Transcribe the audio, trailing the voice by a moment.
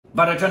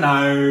Vada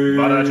Chennai,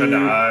 Vada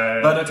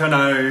Chennai, Vada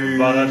Chennai,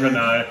 Vada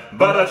Chennai,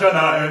 Vada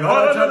Chennai,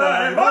 Vada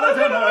Chennai, Vada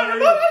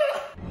Chennai.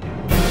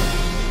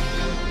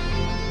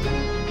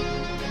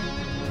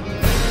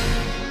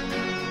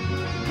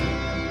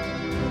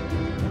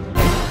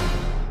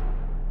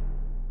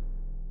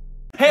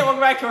 Hey, welcome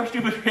back to our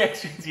stupid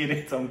reactions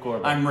units. I'm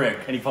Corbin. I'm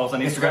Rick. And he follows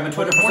on Instagram and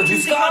Twitter for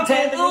juicy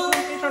content.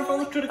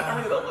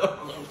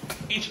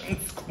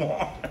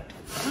 Squad.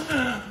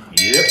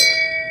 Yep.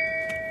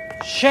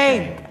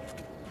 Shame.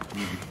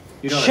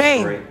 You know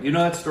Shame. that story? You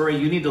know that story?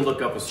 You need to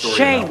look up a story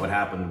Shame. about what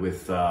happened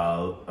with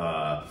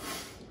Lena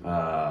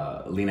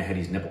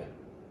Headey's nipple.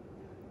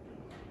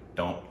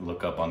 Don't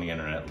look up on the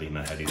internet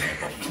Lena Headey's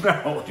nipple.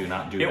 No. Do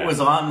not do It that. was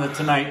on The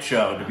Tonight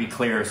Show, to be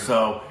clear.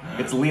 So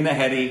it's Lena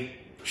Headey,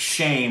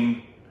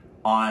 shame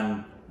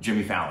on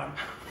Jimmy Fallon.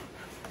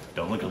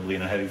 Don't look up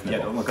Lena Headey's nipple. Yeah,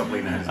 don't look up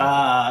Lena Headey's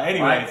nipple.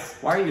 Anyways.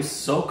 Why are you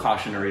so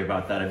cautionary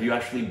about that? Have you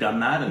actually done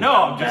that? And No,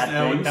 found I'm just,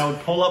 bad that would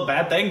pull up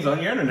bad things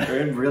on your internet.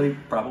 It really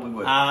probably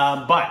would.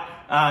 But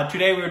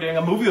today we're doing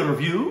a movie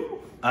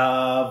review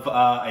of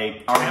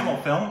a Tamil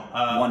film.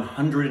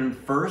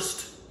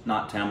 101st,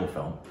 not Tamil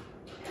film.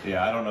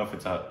 Yeah, I don't know if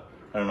it's out.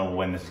 I don't know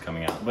when this is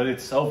coming out, but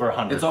it's over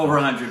 100. It's over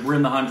 100. We're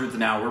in the hundreds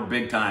now. We're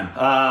big time.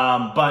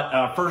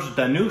 But first,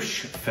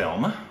 Dhanush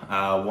film.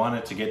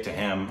 Wanted to get to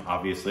him,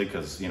 obviously,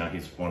 because, you know,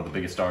 he's one of the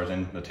biggest stars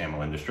in the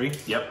Tamil industry.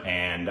 Yep.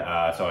 And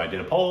so I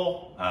did a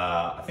poll.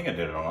 I think I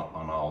did it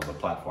on all the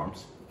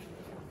platforms.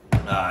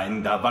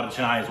 And Vada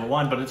Chennai is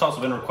one, but it's also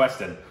been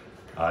requested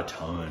a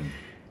ton.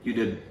 You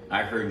did,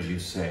 I heard you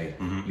say,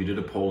 you did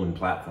a poll in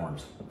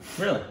platforms.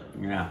 Really?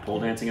 Yeah, pole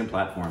dancing in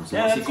platforms. You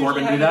Yeah, want to see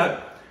Corbin do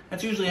that?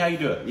 That's usually how you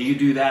do it. You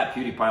do that,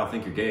 PewDiePie will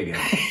think you're gay again.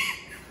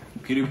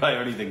 PewDiePie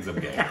already thinks I'm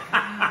gay.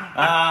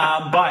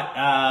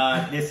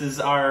 But this is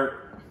our,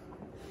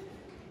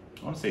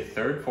 I want to say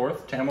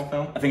fourth Tamil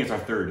film? I think it's our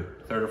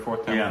third. Third or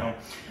fourth Tamil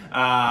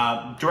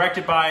film.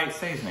 Directed by,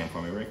 say his name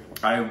for me, Rick.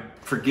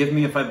 Forgive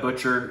me if I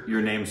butcher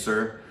your name,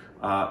 sir.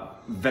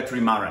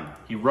 Vetrimaran.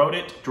 He wrote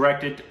it,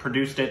 directed,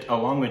 produced it,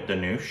 along with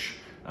Dhanush.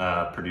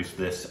 Produced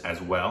this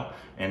as well.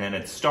 And then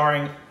it's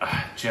starring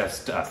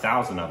just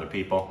 1,000 other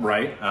people.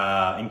 Right.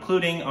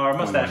 Including our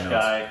mustache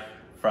guy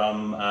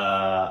from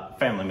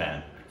Family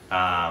Man.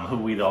 Who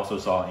we also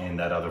saw in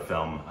that other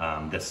film.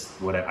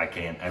 I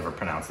can't ever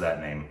pronounce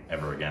that name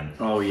ever again.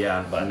 Oh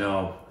yeah, But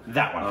no.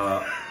 That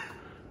one.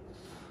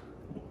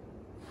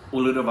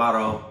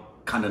 Uludavaro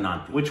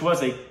Kandananthi. Which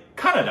was a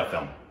Kannada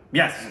film.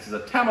 Yes. This is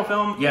a Tamil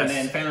film. Yes. And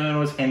then Family Man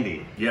was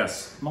Hindi.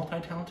 Yes.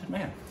 Multi-talented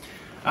man.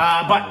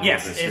 But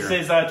yes, this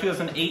is a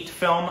 2008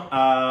 film.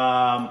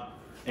 A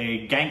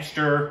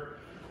gangster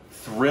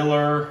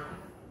thriller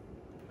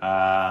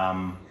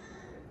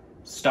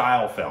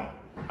style film,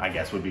 I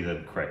guess would be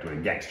the correct way.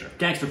 Gangster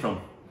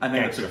film. I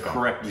think Gangster that's the film.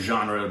 correct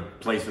genre to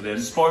place it in.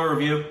 Spoiler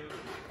review.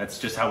 That's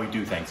just how we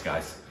do things,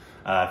 guys.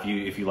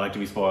 If you like to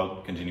be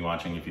spoiled, continue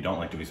watching. If you don't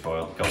like to be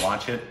spoiled, go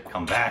watch it,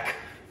 come back,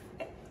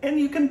 and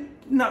you can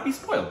not be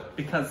spoiled,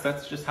 because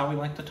that's just how we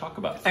like to talk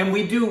about stuff. And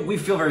we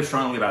feel very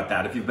strongly about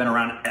that. If you've been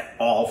around at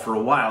all for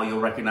a while, you'll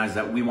recognize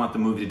that we want the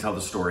movie to tell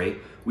the story.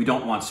 We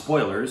don't want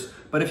spoilers,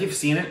 but if you've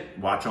seen it,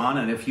 watch on,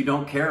 and if you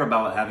don't care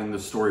about having the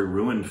story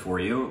ruined for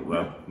you,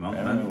 well,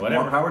 then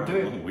whatever. More power to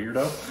you.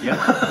 Weirdo. Yeah.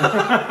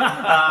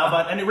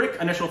 But Rick,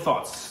 initial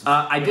thoughts?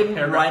 I didn't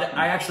write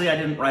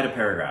a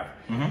paragraph.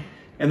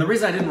 And the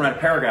reason I didn't write a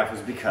paragraph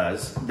was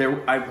because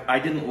I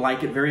didn't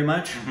like it very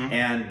much,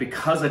 and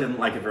because I didn't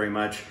like it very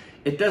much,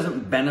 it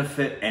doesn't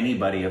benefit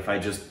anybody if I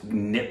just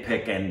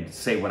nitpick and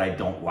say what I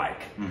don't like.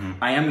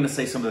 I am going to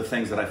say some of the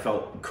things that I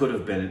felt could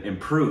have been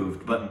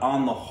improved, but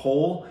on the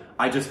whole,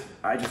 I just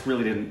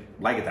really didn't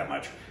like it that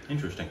much.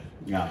 Interesting.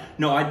 Yeah.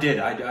 No, I did.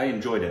 I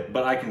enjoyed it,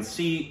 but I can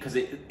see, because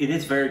it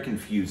is very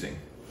confusing.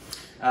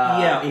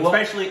 Yeah, well,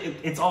 especially,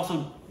 it's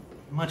also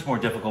much more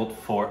difficult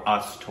for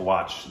us to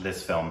watch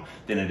this film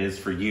than it is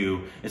for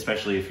you,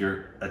 especially if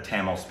you're a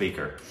Tamil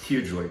speaker.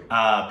 Hugely.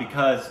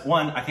 Because,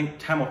 one, I think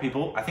Tamil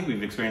people, I think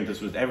we've experienced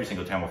this with every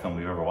single Tamil film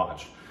we've ever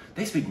watched.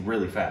 They speak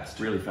really fast.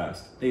 Really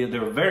fast.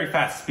 They're very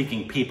fast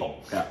speaking people.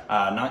 Yeah.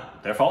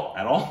 Not their fault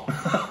at all.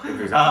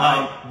 Exactly.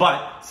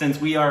 But since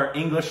we are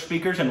English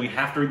speakers and we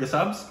have to read the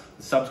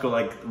subs go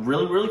like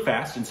really, really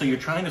fast. And so you're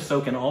trying to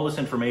soak in all this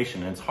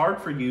information, and it's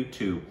hard for you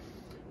to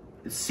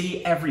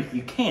see everything.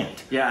 You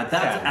can't. Yeah,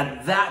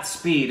 at that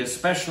speed,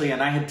 especially,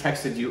 and I had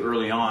texted you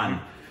early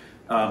on,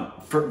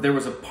 there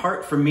was a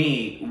part for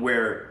me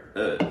where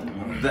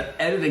the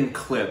editing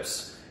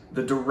clips,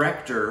 the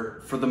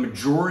director, for the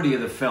majority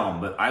of the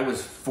film, but I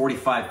was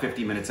 45,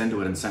 50 minutes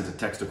into it and sent a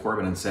text to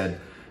Corbin and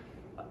said,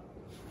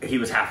 he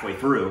was halfway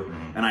through,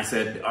 and I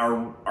said,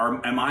 am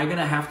I going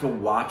to have to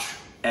watch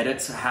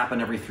edits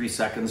happen every 3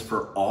 seconds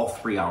for all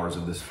 3 hours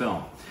of this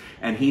film?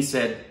 And he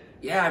said,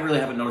 yeah, I really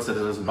haven't noticed that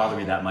it doesn't bother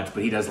me that much,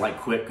 but he does like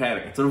quick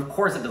edits. So of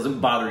course it doesn't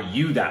bother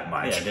you that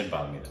much. Yeah, it did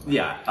bother me that much.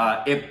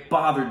 Yeah, it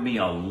bothered me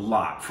a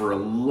lot for a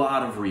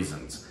lot of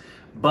reasons.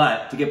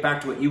 But to get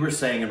back to what you were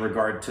saying in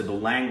regard to the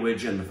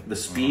language and the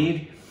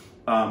speed,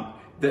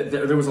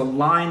 there was a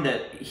line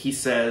that he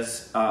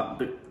says,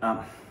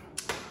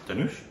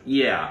 Dhanush?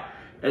 Yeah.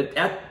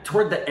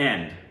 Toward the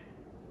end.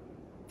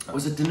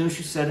 Was it Dhanush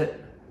who said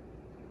it?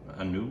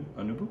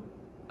 Anubu?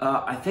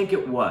 I think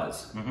it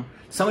was. Mm-hmm.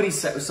 Somebody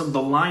said,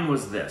 the line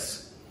was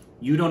this: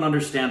 "You don't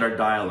understand our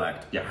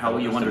dialect. Yeah, how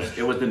will you understand?"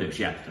 It was Dhanush.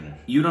 Yeah. Dhanush.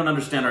 "You don't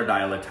understand our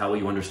dialect. How will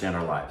you understand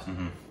our lives?"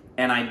 Mm-hmm.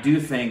 And I do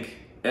think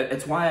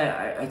it's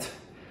why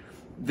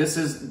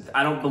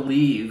I don't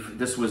believe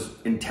this was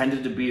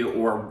intended to be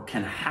or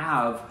can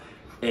have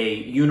a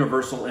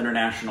universal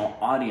international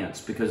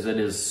audience, because it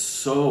is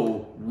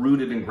so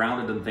rooted and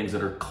grounded in things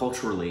that are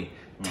culturally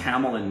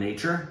Tamil in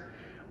nature.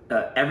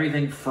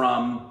 Everything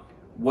from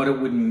what it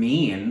would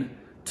mean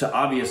to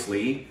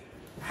obviously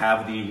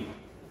have the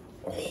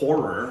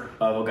horror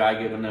of a guy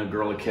giving a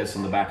girl a kiss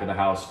in the back of the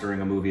house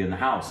during a movie in the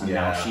house, and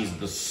now she's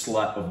the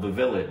slut of the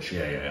village.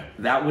 Yeah.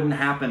 That wouldn't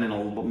happen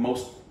in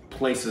most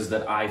places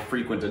that I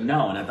frequent and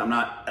know. And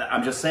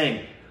I'm just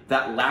saying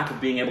that lack of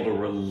being able to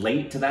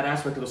relate to that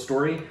aspect of the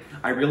story,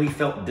 I really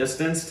felt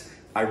distanced.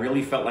 I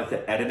really felt like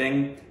the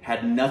editing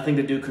had nothing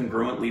to do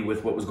congruently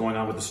with what was going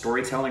on with the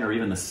storytelling or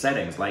even the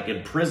settings. Like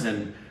in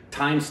prison,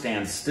 time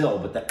stands still,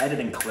 but the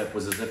editing clip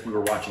was as if we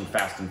were watching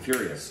Fast and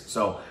Furious.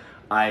 So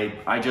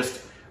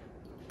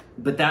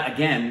but that,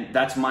 again,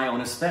 that's my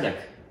own aesthetic.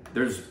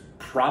 There's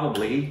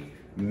probably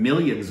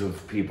millions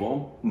of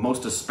people,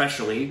 most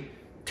especially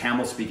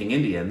Tamil-speaking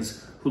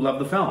Indians, who love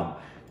the film.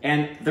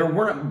 And there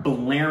weren't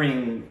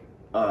blaring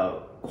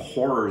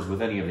horrors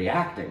with any of the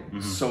acting.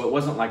 Mm-hmm. So it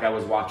wasn't like I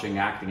was watching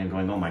acting and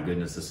going, oh my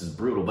goodness, this is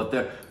brutal.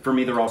 But for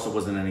me, there also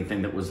wasn't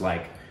anything that was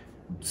like,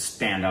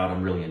 stand out,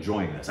 I'm really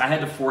enjoying this. I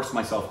had to force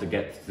myself to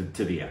get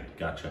to the end.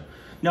 Gotcha.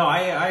 No,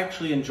 I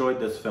actually enjoyed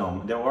this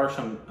film. There are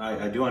some,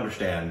 I do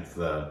understand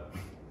the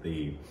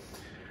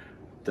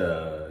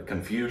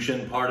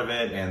confusion part of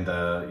it and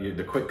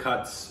the quick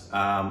cuts,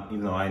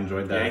 even though I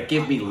enjoyed that. Yeah, it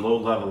gave me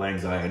low-level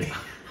anxiety.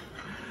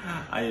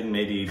 I had an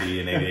ADD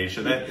and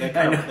ADHD.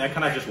 That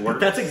kind of just worked.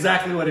 That's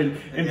exactly what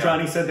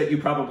Johnny said, that you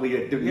probably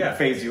didn't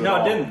phase you at all.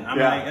 No, it didn't. I'm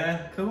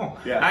like, cool.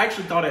 Yeah. I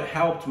actually thought it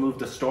helped move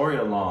the story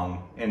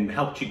along and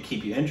helped you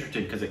keep you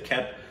interested, because it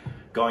kept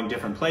going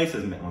different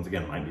places. And once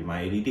again, it might be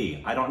my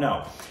ADD. I don't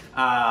know.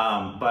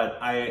 But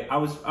I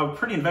was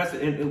pretty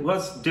invested. It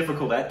was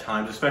difficult at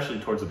times, especially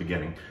towards the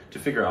beginning, to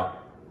figure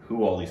out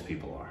who all these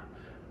people are.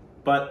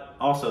 But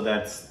also,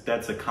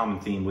 that's a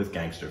common theme with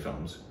gangster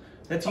films.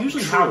 That's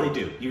usually how they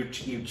do.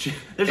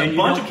 There's a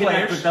bunch of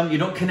players. You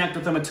don't connect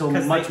with them until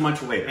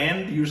much later.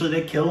 And usually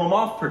they kill them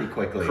off pretty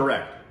quickly.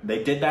 Correct.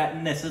 They did that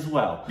in this as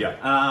well.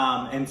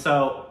 Yeah. And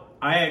so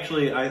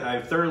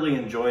I thoroughly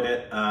enjoyed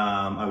it.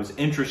 I was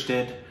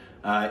interested.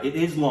 It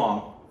is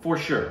long, for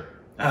sure.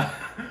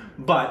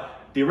 But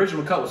the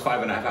original cut was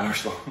 5.5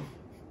 hours long.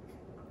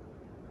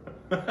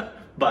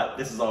 But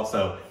this is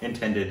also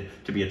intended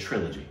to be a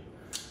trilogy.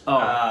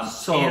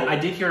 So and I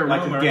did hear a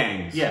rumor, like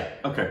gangs. Yeah.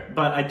 Okay.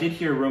 But I did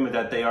hear a rumor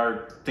that they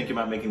are thinking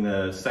about making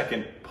the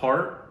second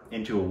part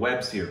into a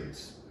web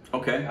series.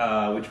 Okay.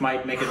 Which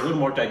might make it a little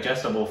more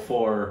digestible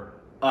for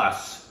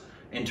us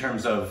in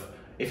terms of,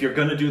 if you're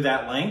going to do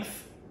that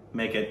length,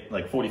 make it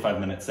like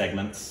 45-minute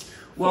segments.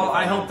 Well,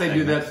 I hope they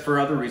do that for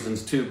other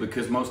reasons too,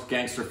 because most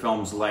gangster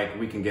films, like,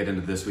 we can get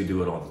into this, we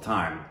do it all the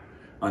time,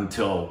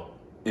 until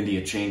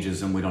India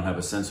changes and we don't have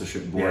a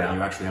censorship board and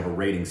you actually have a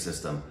rating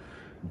system.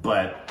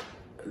 But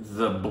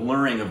the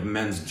blurring of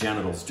men's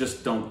genitals,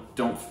 just don't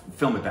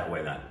film it that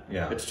way then.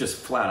 Yeah. It's just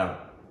flat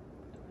out.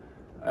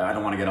 I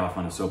don't want to get off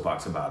on a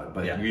soapbox about it,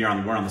 but we're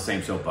on the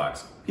same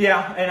soapbox.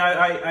 Yeah, and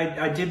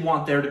I did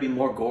want there to be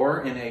more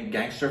gore in a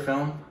gangster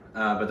film,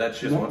 but that's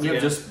just once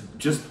again,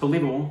 just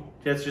believable.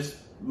 That's just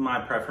my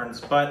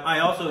preference. But I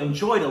also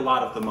enjoyed a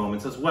lot of the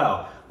moments as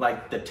well,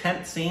 like the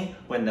tent scene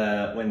when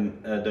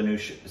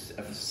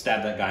Dhanush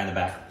stabbed that guy in the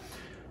back.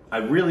 I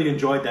really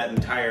enjoyed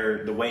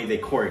the way they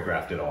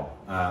choreographed it all.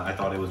 I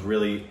thought it was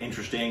really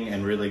interesting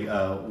and really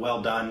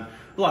well done.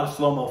 A lot of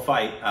slow-mo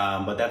fight,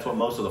 but that's what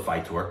most of the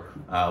fights were,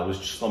 was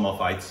just slow-mo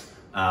fights.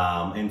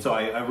 And so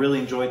I really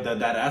enjoyed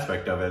that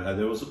aspect of it.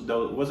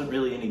 There wasn't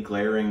really any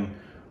glaring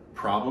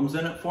problems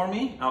in it for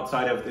me,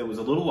 outside of it was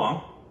a little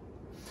long.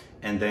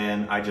 And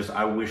then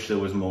I wish there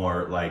was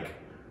more, like,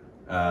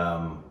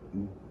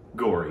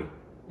 gory.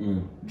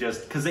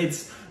 Just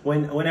because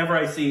whenever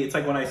I see, it's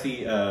like when I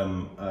see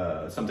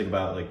something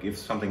about, like, if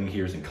something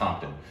here is in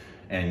Compton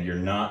and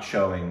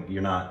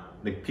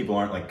like, people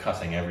aren't like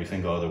cussing every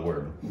single other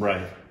word.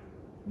 Right.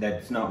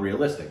 That's not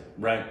realistic.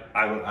 Right.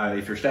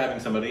 If you're stabbing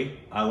somebody,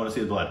 I want to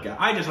see the blood.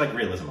 I just like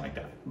realism like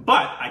that.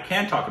 But I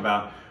can talk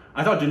about,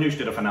 I thought Dhanush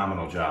did a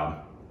phenomenal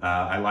job.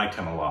 I liked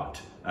him a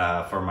lot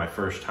for my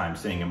first time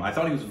seeing him. I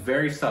thought he was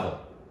very subtle.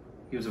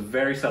 He was a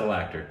very subtle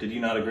actor. Did you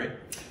not agree?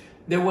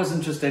 There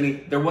wasn't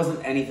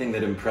anything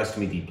that impressed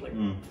me deeply.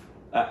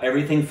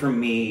 Everything from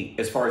me,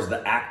 as far as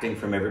the acting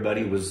from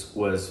everybody, was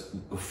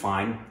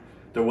fine.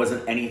 There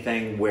wasn't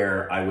anything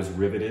where I was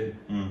riveted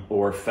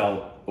or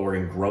felt or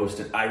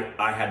engrossed.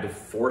 I had to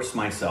force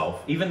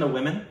myself. Even the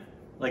women,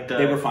 like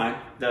they were fine.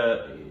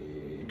 The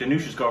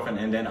Dhanush's girlfriend,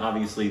 and then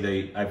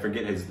obviously I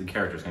forget the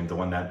character's name, the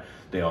one that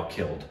they all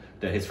killed,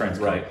 that his friends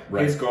killed.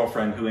 Right. His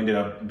girlfriend, who ended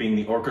up being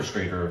the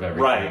orchestrator of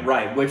everything.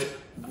 Right. Which,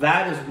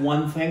 that is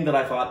one thing that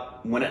I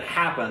thought, when it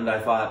happened, I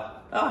thought,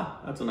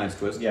 that's a nice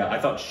twist. Yeah, I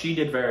thought she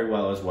did very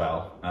well as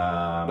well.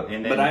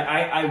 But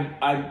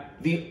I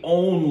the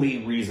only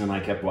reason I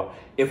kept watching,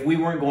 if we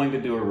weren't going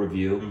to do a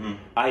review,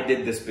 I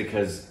did this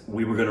because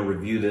we were going to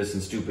review this,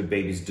 and Stupid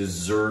Babies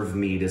deserve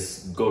me to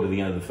go to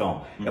the end of the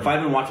film. If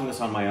I'd been watching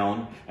this on my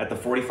own at the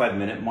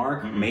 45-minute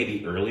mark,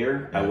 maybe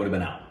earlier, I would have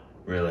been out.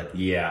 Really?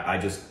 Yeah,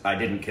 I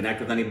didn't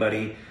connect with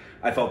anybody.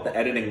 I felt the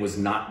editing was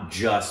not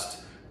just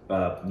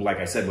like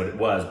I said what it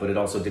was, but it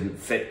also didn't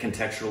fit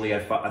contextually.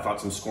 I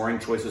thought some scoring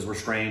choices were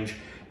strange,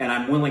 and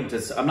I'm willing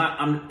to. I'm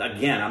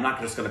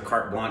not just going to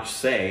carte blanche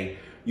say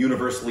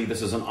universally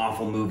this is an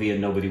awful movie and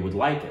nobody would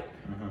like it.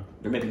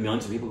 There may be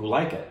millions of people who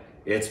like it.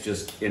 It's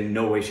just in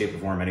no way, shape, or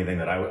form anything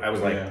that I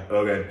was like,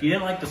 okay. You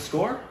didn't like the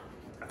score?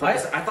 I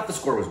thought the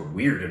score was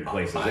weird in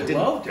places. I It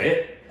didn't loved fit.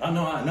 it. Oh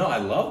no, I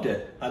loved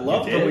it. I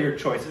loved the weird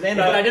choices, and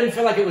But I didn't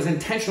feel like it was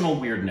intentional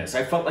weirdness.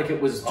 I felt like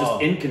it was just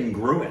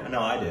incongruent.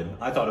 No, I did.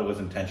 I thought it was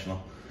intentional,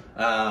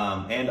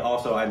 and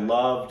also I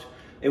loved.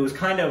 It was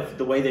kind of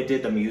the way they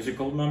did the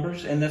musical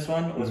numbers in this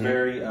one. It was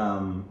very.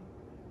 Why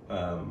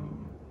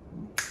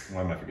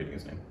am I forgetting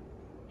his name?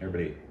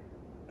 Everybody,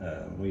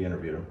 we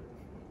interviewed him.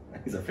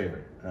 He's our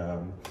favorite.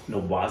 No,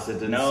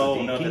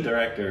 the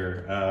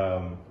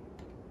director.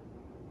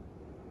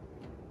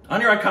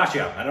 Anurag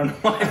Kashyap. I don't know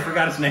why I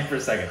forgot his name for a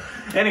second.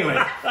 Anyway,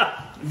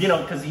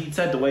 because he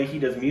said the way he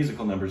does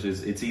musical numbers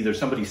is it's either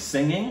somebody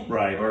singing,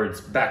 right, or it's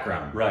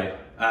background, right.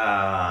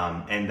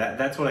 And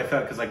that's what I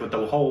felt, because like with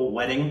the whole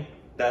wedding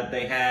that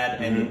they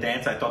had and the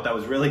dance, I thought that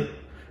was really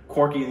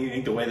quirky and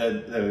unique. The way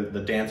that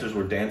the dancers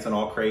were dancing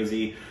all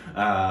crazy,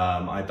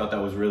 I thought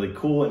that was really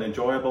cool and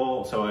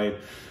enjoyable. So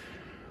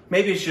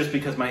maybe it's just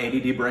because my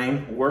ADD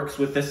brain works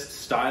with this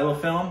style of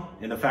film,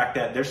 and the fact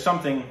that there's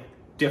something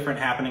different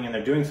happening and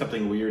they're doing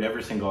something weird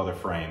every single other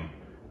frame.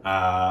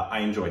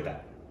 I enjoyed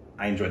that.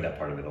 I enjoyed that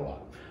part of it a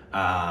lot.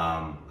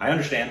 I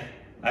understand.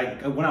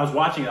 When I was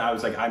watching it, I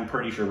was like, I'm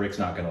pretty sure Rick's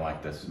not going to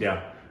like this.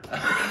 Yeah.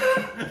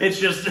 It's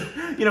just,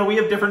 we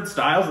have different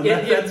styles, and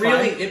that's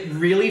fine. It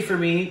really, for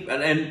me,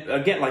 and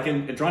again,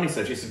 like Johnny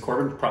said, she said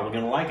Corbin's probably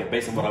going to like it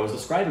based on what I was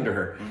describing to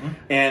her.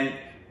 And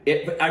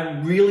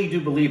I really do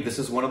believe this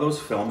is one of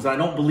those films. I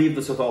don't believe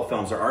this with all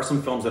films. There are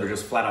some films that are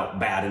just flat out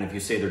bad, and if you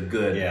say they're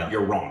good,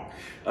 you're wrong.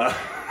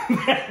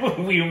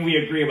 We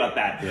agree about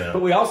that. Yeah.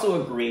 But we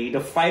also agree to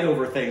fight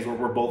over things where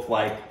we're both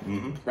like,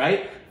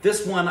 right?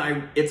 This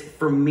one,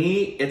 for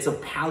me, it's a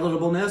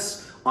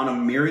palatableness on a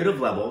myriad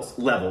of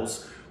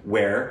levels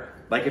where,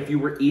 like, if you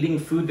were eating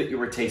food that you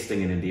were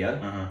tasting in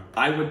India,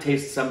 I would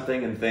taste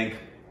something and think,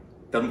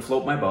 doesn't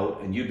float my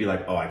boat, and you'd be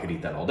like, oh, I could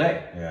eat that all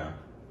day. Yeah.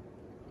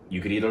 You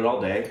could eat it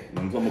all day,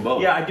 and float my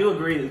boat. Yeah, I do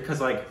agree,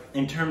 because, like,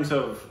 in terms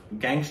of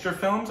gangster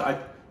films, I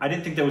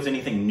didn't think there was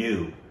anything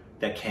new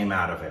that came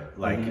out of it.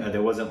 Like,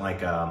 there wasn't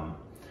like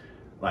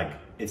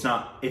it's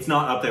not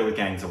up there with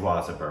Gangs of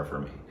Wasseypur for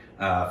me,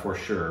 for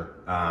sure.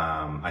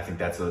 I think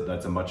that's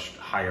a much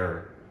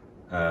higher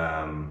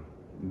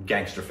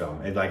gangster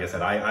film. And like I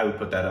said, I would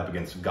put that up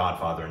against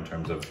Godfather in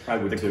terms of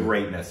the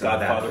greatness of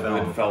that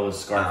film. Goodfellas,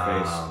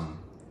 Scarface.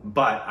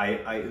 But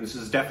this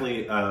is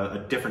definitely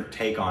a different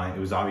take on it. It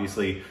was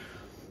obviously,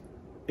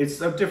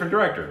 it's a different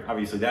director.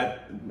 Obviously,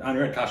 that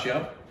Anurag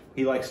Kashyap,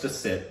 he likes to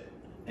sit.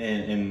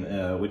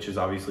 Which is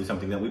obviously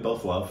something that we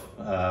both love,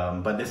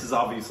 but this is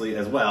obviously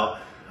as well.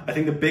 I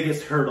think the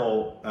biggest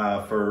hurdle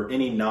for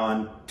any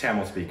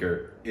non-Tamil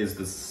speaker is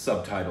the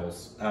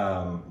subtitles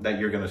that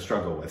you're going to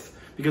struggle with,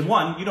 because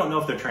one, you don't know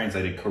if they're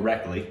translated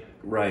correctly,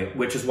 right?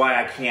 Which is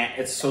why I can't.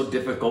 It's so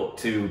difficult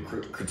to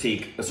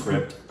critique a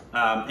script,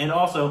 and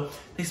also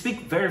they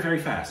speak very, very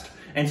fast.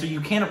 And so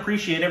you can't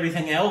appreciate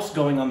everything else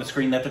going on the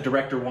screen that the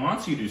director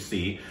wants you to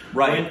see.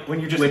 Right. When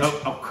you're just,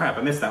 oh crap,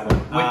 I missed that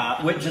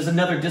one. Which is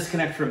another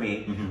disconnect for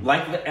me.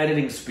 Like the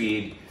editing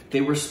speed,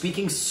 they were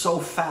speaking so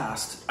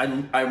fast.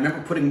 I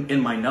remember putting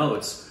in my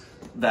notes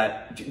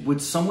that, would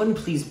someone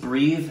please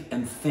breathe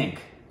and think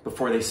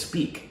before they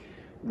speak?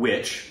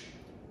 Which,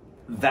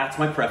 that's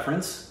my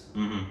preference.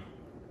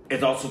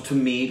 It also, to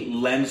me,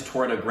 lends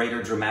toward a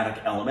greater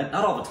dramatic element.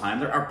 Not all the time.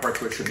 There are parts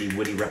where it should be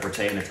witty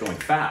repartee and it's going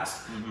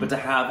fast. But to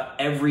have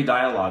every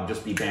dialogue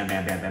just be bam,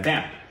 bam, bam, bam,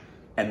 bam.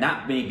 And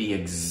that may be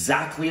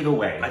exactly the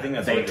way I think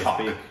that's they the way talk.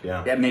 They speak.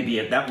 Yeah. That may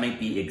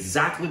be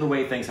exactly the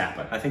way things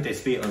happen. I think they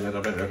speak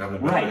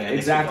right,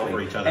 exactly.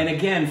 over each other. And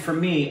again, for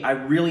me, I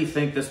really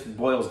think this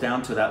boils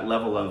down to that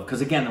level of,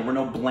 because again, there were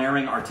no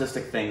blaring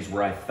artistic things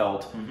where I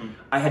felt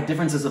I had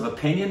differences of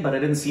opinion, but I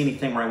didn't see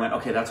anything where I went,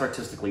 okay, that's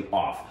artistically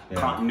off,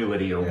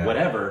 continuity or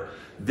whatever.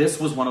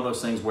 This was one of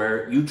those things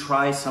where you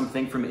try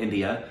something from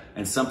India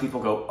and some people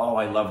go, oh,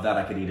 I love that,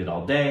 I could eat it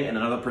all day. And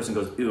another person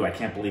goes, ooh, I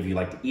can't believe you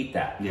like to eat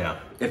that. Yeah.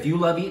 If you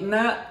love eating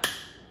that,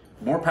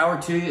 more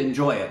power to you,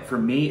 enjoy it. For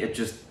me, it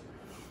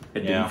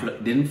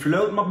didn't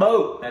float my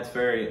boat. That's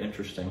very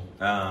interesting.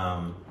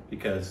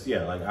 Because,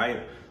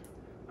 like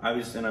I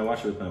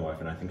watched it with my wife,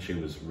 and I think she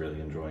was really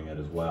enjoying it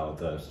as well.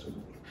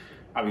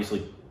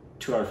 Obviously,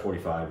 2 hours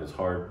 45 is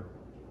hard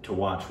to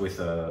watch with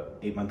a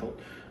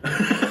 8-month-old.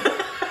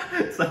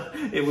 So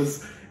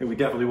we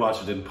definitely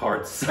watched it in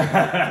parts.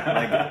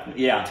 Like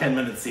 10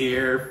 minutes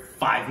here,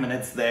 5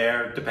 minutes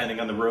there, depending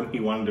on the room he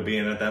wanted to be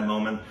in at that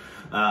moment.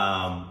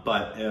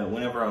 But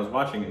whenever I was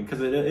watching it,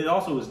 because it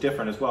also was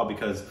different as well,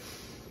 because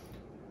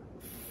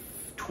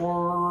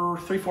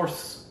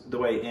 3/4 the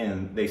way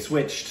in, they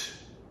switched,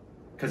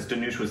 because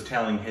Dhanush was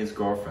telling his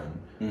girlfriend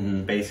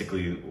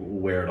basically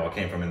where it all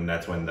came from, and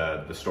that's when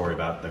the story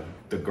about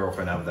the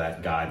girlfriend of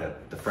that guy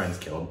that the friends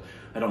killed.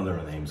 I don't know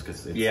their names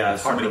because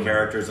it's so many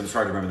characters. I'm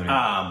sorry to remember their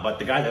names. But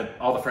the guy that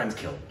all the friends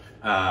killed.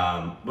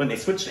 When they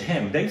switched to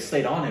him, they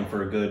stayed on him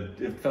for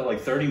it felt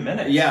like 30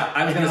 minutes. Yeah,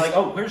 I was gonna like,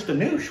 oh, where's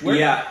Dhanush?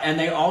 And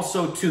they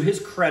also, to his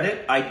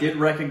credit, I did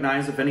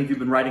recognize, if any of you have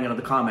been writing into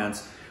the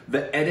comments,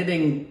 the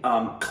editing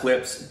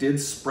clips did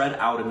spread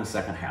out in the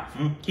second half.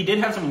 He did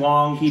have some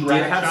long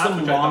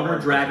longer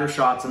dragger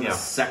shots in the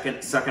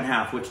second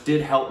half, which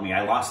did help me.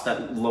 I lost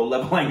that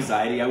low-level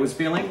anxiety I was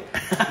feeling.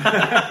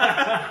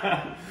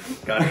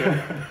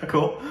 Gotcha.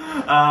 Cool.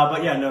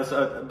 But yeah, no.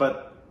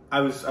 But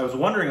I was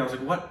wondering. I was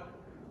like,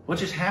 what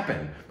just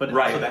happened? But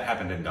so that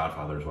happened in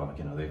Godfather as well.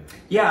 You know,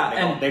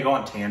 they go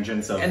on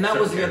tangents. And that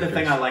was the other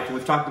thing I liked. And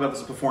we've talked about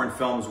this before in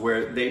films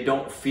where they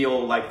don't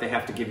feel like they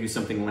have to give you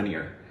something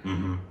linear.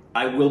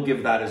 I will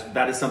give that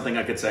is something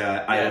I could say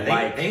I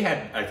like. They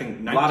had, I think,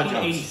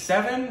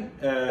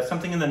 1987,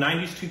 something in the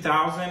 90s,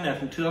 2000, I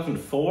think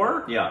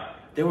 2004. Yeah,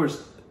 there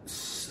was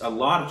a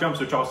lot of jumps,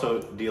 which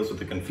also deals with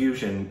the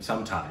confusion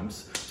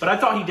sometimes. But I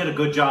thought he did a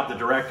good job, the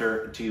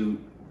director, to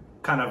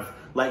kind of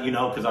let you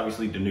know, because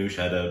obviously Dhanush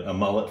had a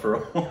mullet for a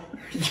while.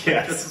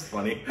 Yes. This is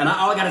funny. And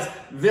all I got is,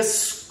 this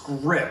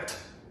script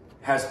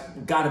has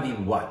got to be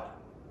what?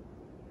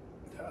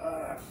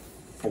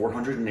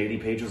 480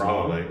 pages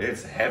Probably. long?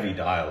 It's heavy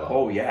dialogue.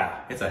 Oh,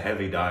 yeah. It's a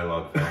heavy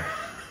dialogue film.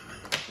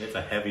 It's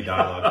a heavy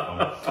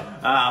dialogue film.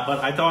 But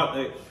I thought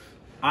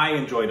I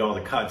enjoyed all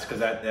the cuts, because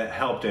that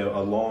helped a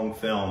long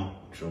film,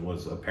 which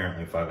was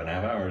apparently 5.5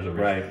 hours.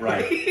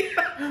 Right.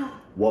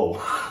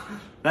 Whoa.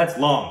 That's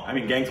long. I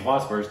mean, Gangs of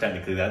Phosphorus,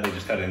 technically that. They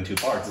just cut it in 2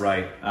 parts.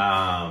 Right.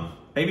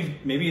 Maybe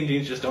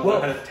Indians just don't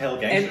know how to tell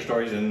gangster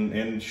stories in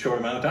a short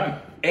amount of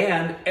time.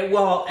 And it's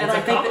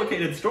a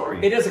complicated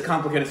story. It is a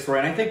complicated story,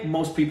 and I think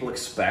most people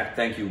expect,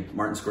 thank you,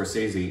 Martin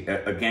Scorsese,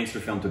 a gangster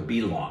film to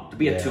be long, to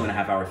be a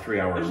 2.5 hour, 3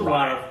 hour. There's a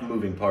lot of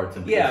moving parts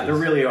and pieces. Yeah, there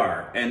really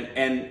are. And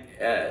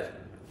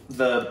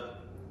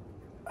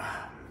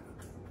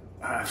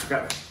I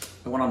forgot.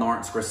 I went on the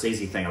Martin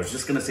Scorsese thing. I was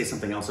just going to say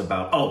something else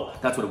about. Oh,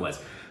 that's what it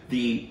was.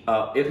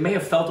 It may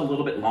have felt a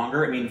little bit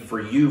longer. I mean, for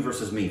you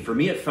versus me. For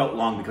me, it felt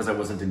long because I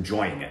wasn't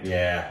enjoying it.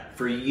 Yeah.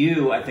 For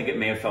you, I think it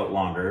may have felt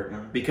longer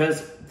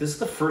because this is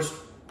the first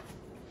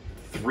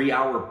 3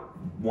 hour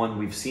one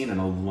we've seen in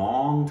a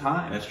long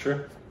time. That's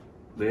true.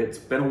 It's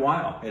been a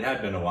while. It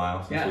had been a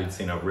while since we'd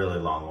seen a really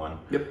long one.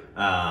 Yep.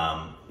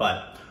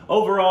 But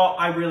overall,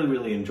 I really,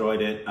 really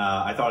enjoyed it.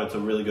 I thought it's a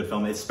really good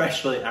film,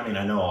 especially, I mean,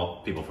 I know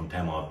all people from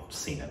Tamil have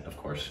seen it, of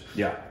course.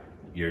 Yeah.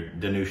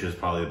 Dhanush is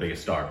probably the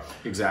biggest star.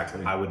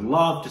 Exactly. I would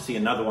love to see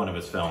another one of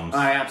his films.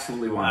 I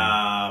absolutely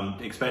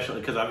want especially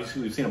because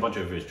obviously we've seen a bunch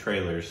of his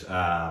trailers.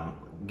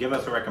 Give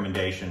us a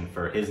recommendation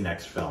for his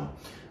next film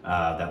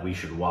that we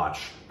should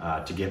watch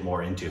to get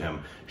more into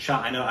him.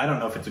 I don't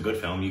know if it's a good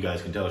film. You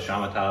guys can tell.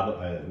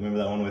 Shamatab, remember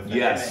that one with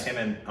him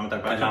and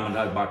Amitabh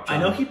Bachchan? I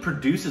know he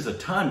produces a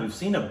ton. We've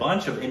seen a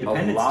bunch of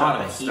independent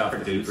stuff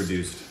that he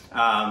produced.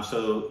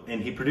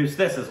 And he produced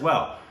this as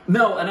well.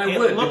 No, and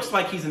it looks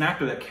like he's an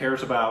actor that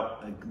cares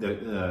about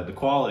the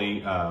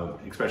quality,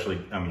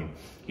 especially, I mean,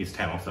 he's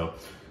Tamil, so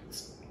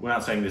we're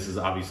not saying this is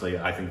obviously,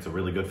 I think it's a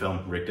really good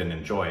film. Rick didn't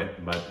enjoy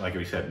it, but like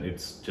we said,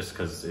 it's just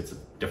because it's a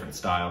different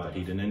style that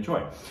he didn't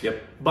enjoy.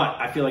 Yep. But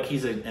I feel like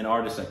he's an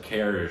artist that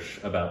cares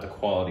about the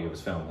quality of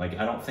his film. Like,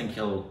 I don't think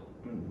he'll,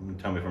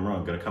 tell me if I'm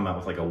wrong, going to come out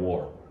with like a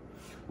war.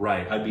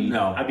 Right. I'd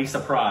be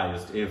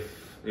surprised if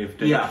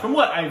from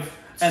what I've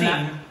seen.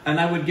 And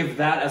I would give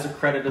that as a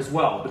credit as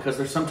well, because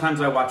there's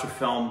sometimes I watch a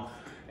film,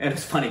 and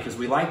it's funny because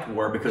we liked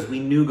war because we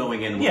knew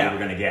going in what we were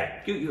going to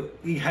get.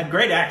 You had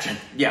great action.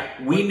 Yeah,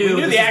 we knew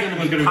the acting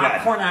was going to be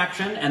popcorn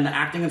action, and the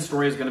acting and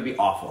story is going to be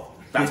awful.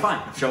 That's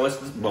fine. Show us,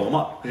 blow them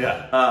up.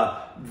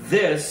 Yeah.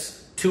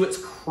 This, to its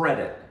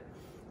credit,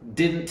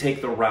 didn't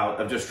take the route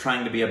of just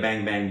trying to be a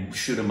bang bang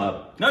shoot 'em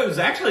up. No, it was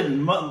actually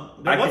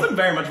there wasn't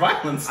very much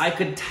violence. I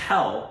could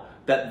tell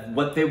that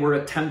what they were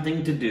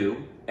attempting to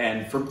do.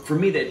 And for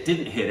me, that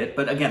didn't hit it.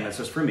 But again, that's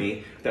just for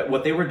me, that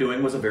what they were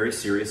doing was a very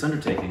serious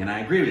undertaking. And I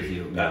agree with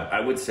you. Yeah.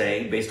 I would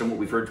say, based on what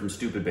we've heard from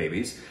Stupid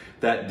Babies,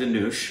 that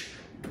Dhanush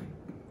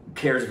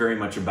cares very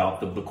much about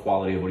the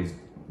quality of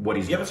what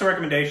he's Give doing. us a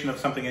recommendation of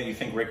something that you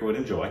think Rick would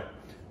enjoy.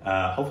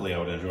 Hopefully I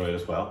would enjoy it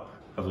as well.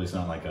 Hopefully it's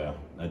not like a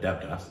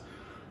Adeptus.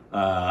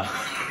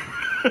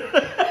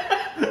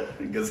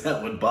 Because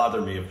that would bother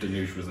me if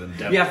Dhanush was in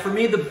Adeptus. Yeah, for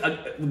me,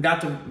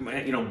 not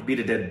to beat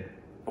a dead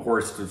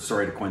horse,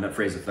 sorry to coin that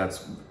phrase if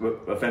that's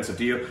offensive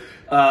to you.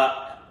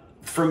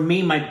 for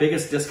me, my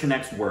biggest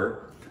disconnects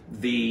were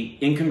the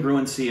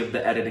incongruency of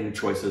the editing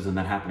choices and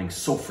that happening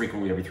so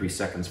frequently every 3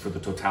 seconds for the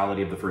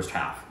totality of the first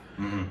half.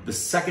 The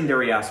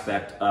secondary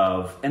aspect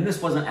of, and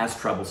this wasn't as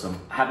troublesome,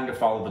 having to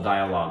follow the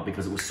dialogue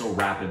because it was so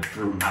rapid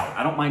throughout.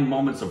 I don't mind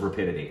moments of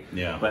rapidity,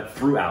 but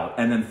throughout.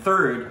 And then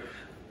third,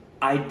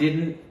 I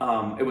didn't,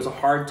 it was a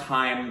hard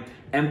time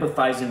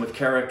empathizing with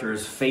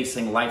characters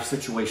facing life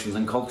situations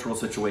and cultural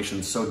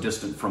situations so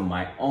distant from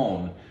my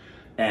own.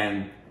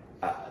 And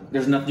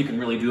there's nothing you can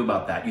really do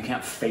about that. You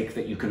can't fake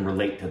that you can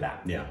relate to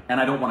that. And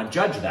I don't want to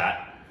judge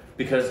that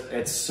because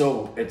it's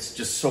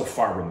just so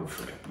far removed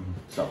from me.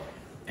 So.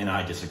 And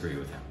I disagree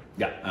with him.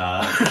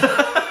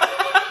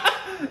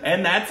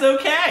 And that's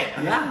okay.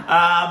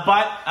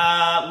 But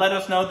let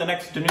us know the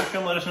next Dhanush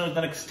film. Let us know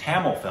the next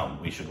Tamil film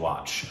we should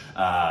watch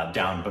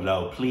down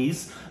below,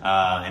 please.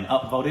 And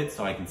upvote it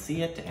so I can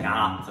see it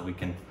and so we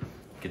can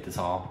get this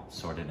all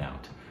sorted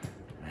out.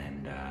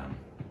 And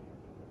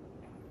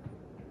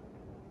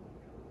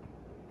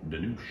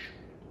Dhanush.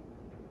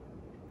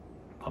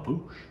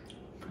 Papoosh.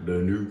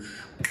 Dhanush.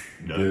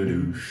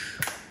 Dhanush.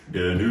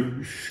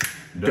 Dhanush.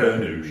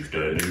 Dhanush,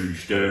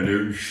 Dhanush,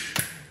 Dhanush,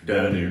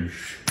 Dhanush,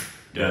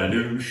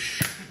 Dhanush,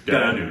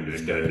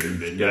 Dhanush,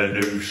 Dhanush,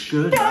 Dhanush,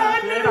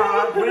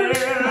 Dhanush.